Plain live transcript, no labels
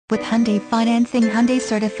With Hyundai financing, Hyundai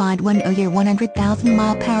certified 1-year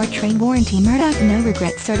 100,000-mile powertrain warranty. Murdock no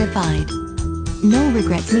regrets certified. No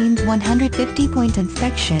regrets means 150-point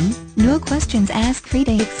inspection, no questions asked,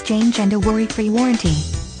 3-day exchange and a worry-free warranty.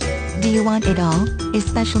 Do you want it all,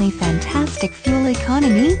 especially fantastic fuel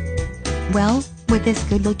economy? Well, with this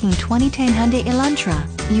good-looking 2010 Hyundai Elantra,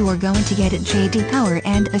 you are going to get it. J.D. Power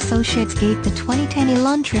and Associates gave the 2010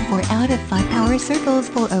 Elantra 4 out of 5 power circles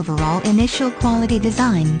for overall initial quality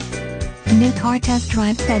design. New car test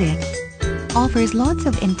drive setting. Offers lots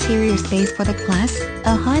of interior space for the class,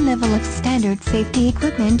 a high level of standard safety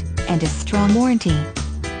equipment, and a strong warranty.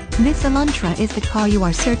 This Elantra is the car you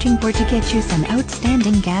are searching for to get you some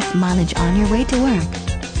outstanding gas mileage on your way to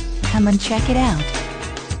work. Come and check it out.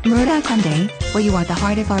 Murdock Hyundai, where you are the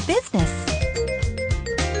heart of our business.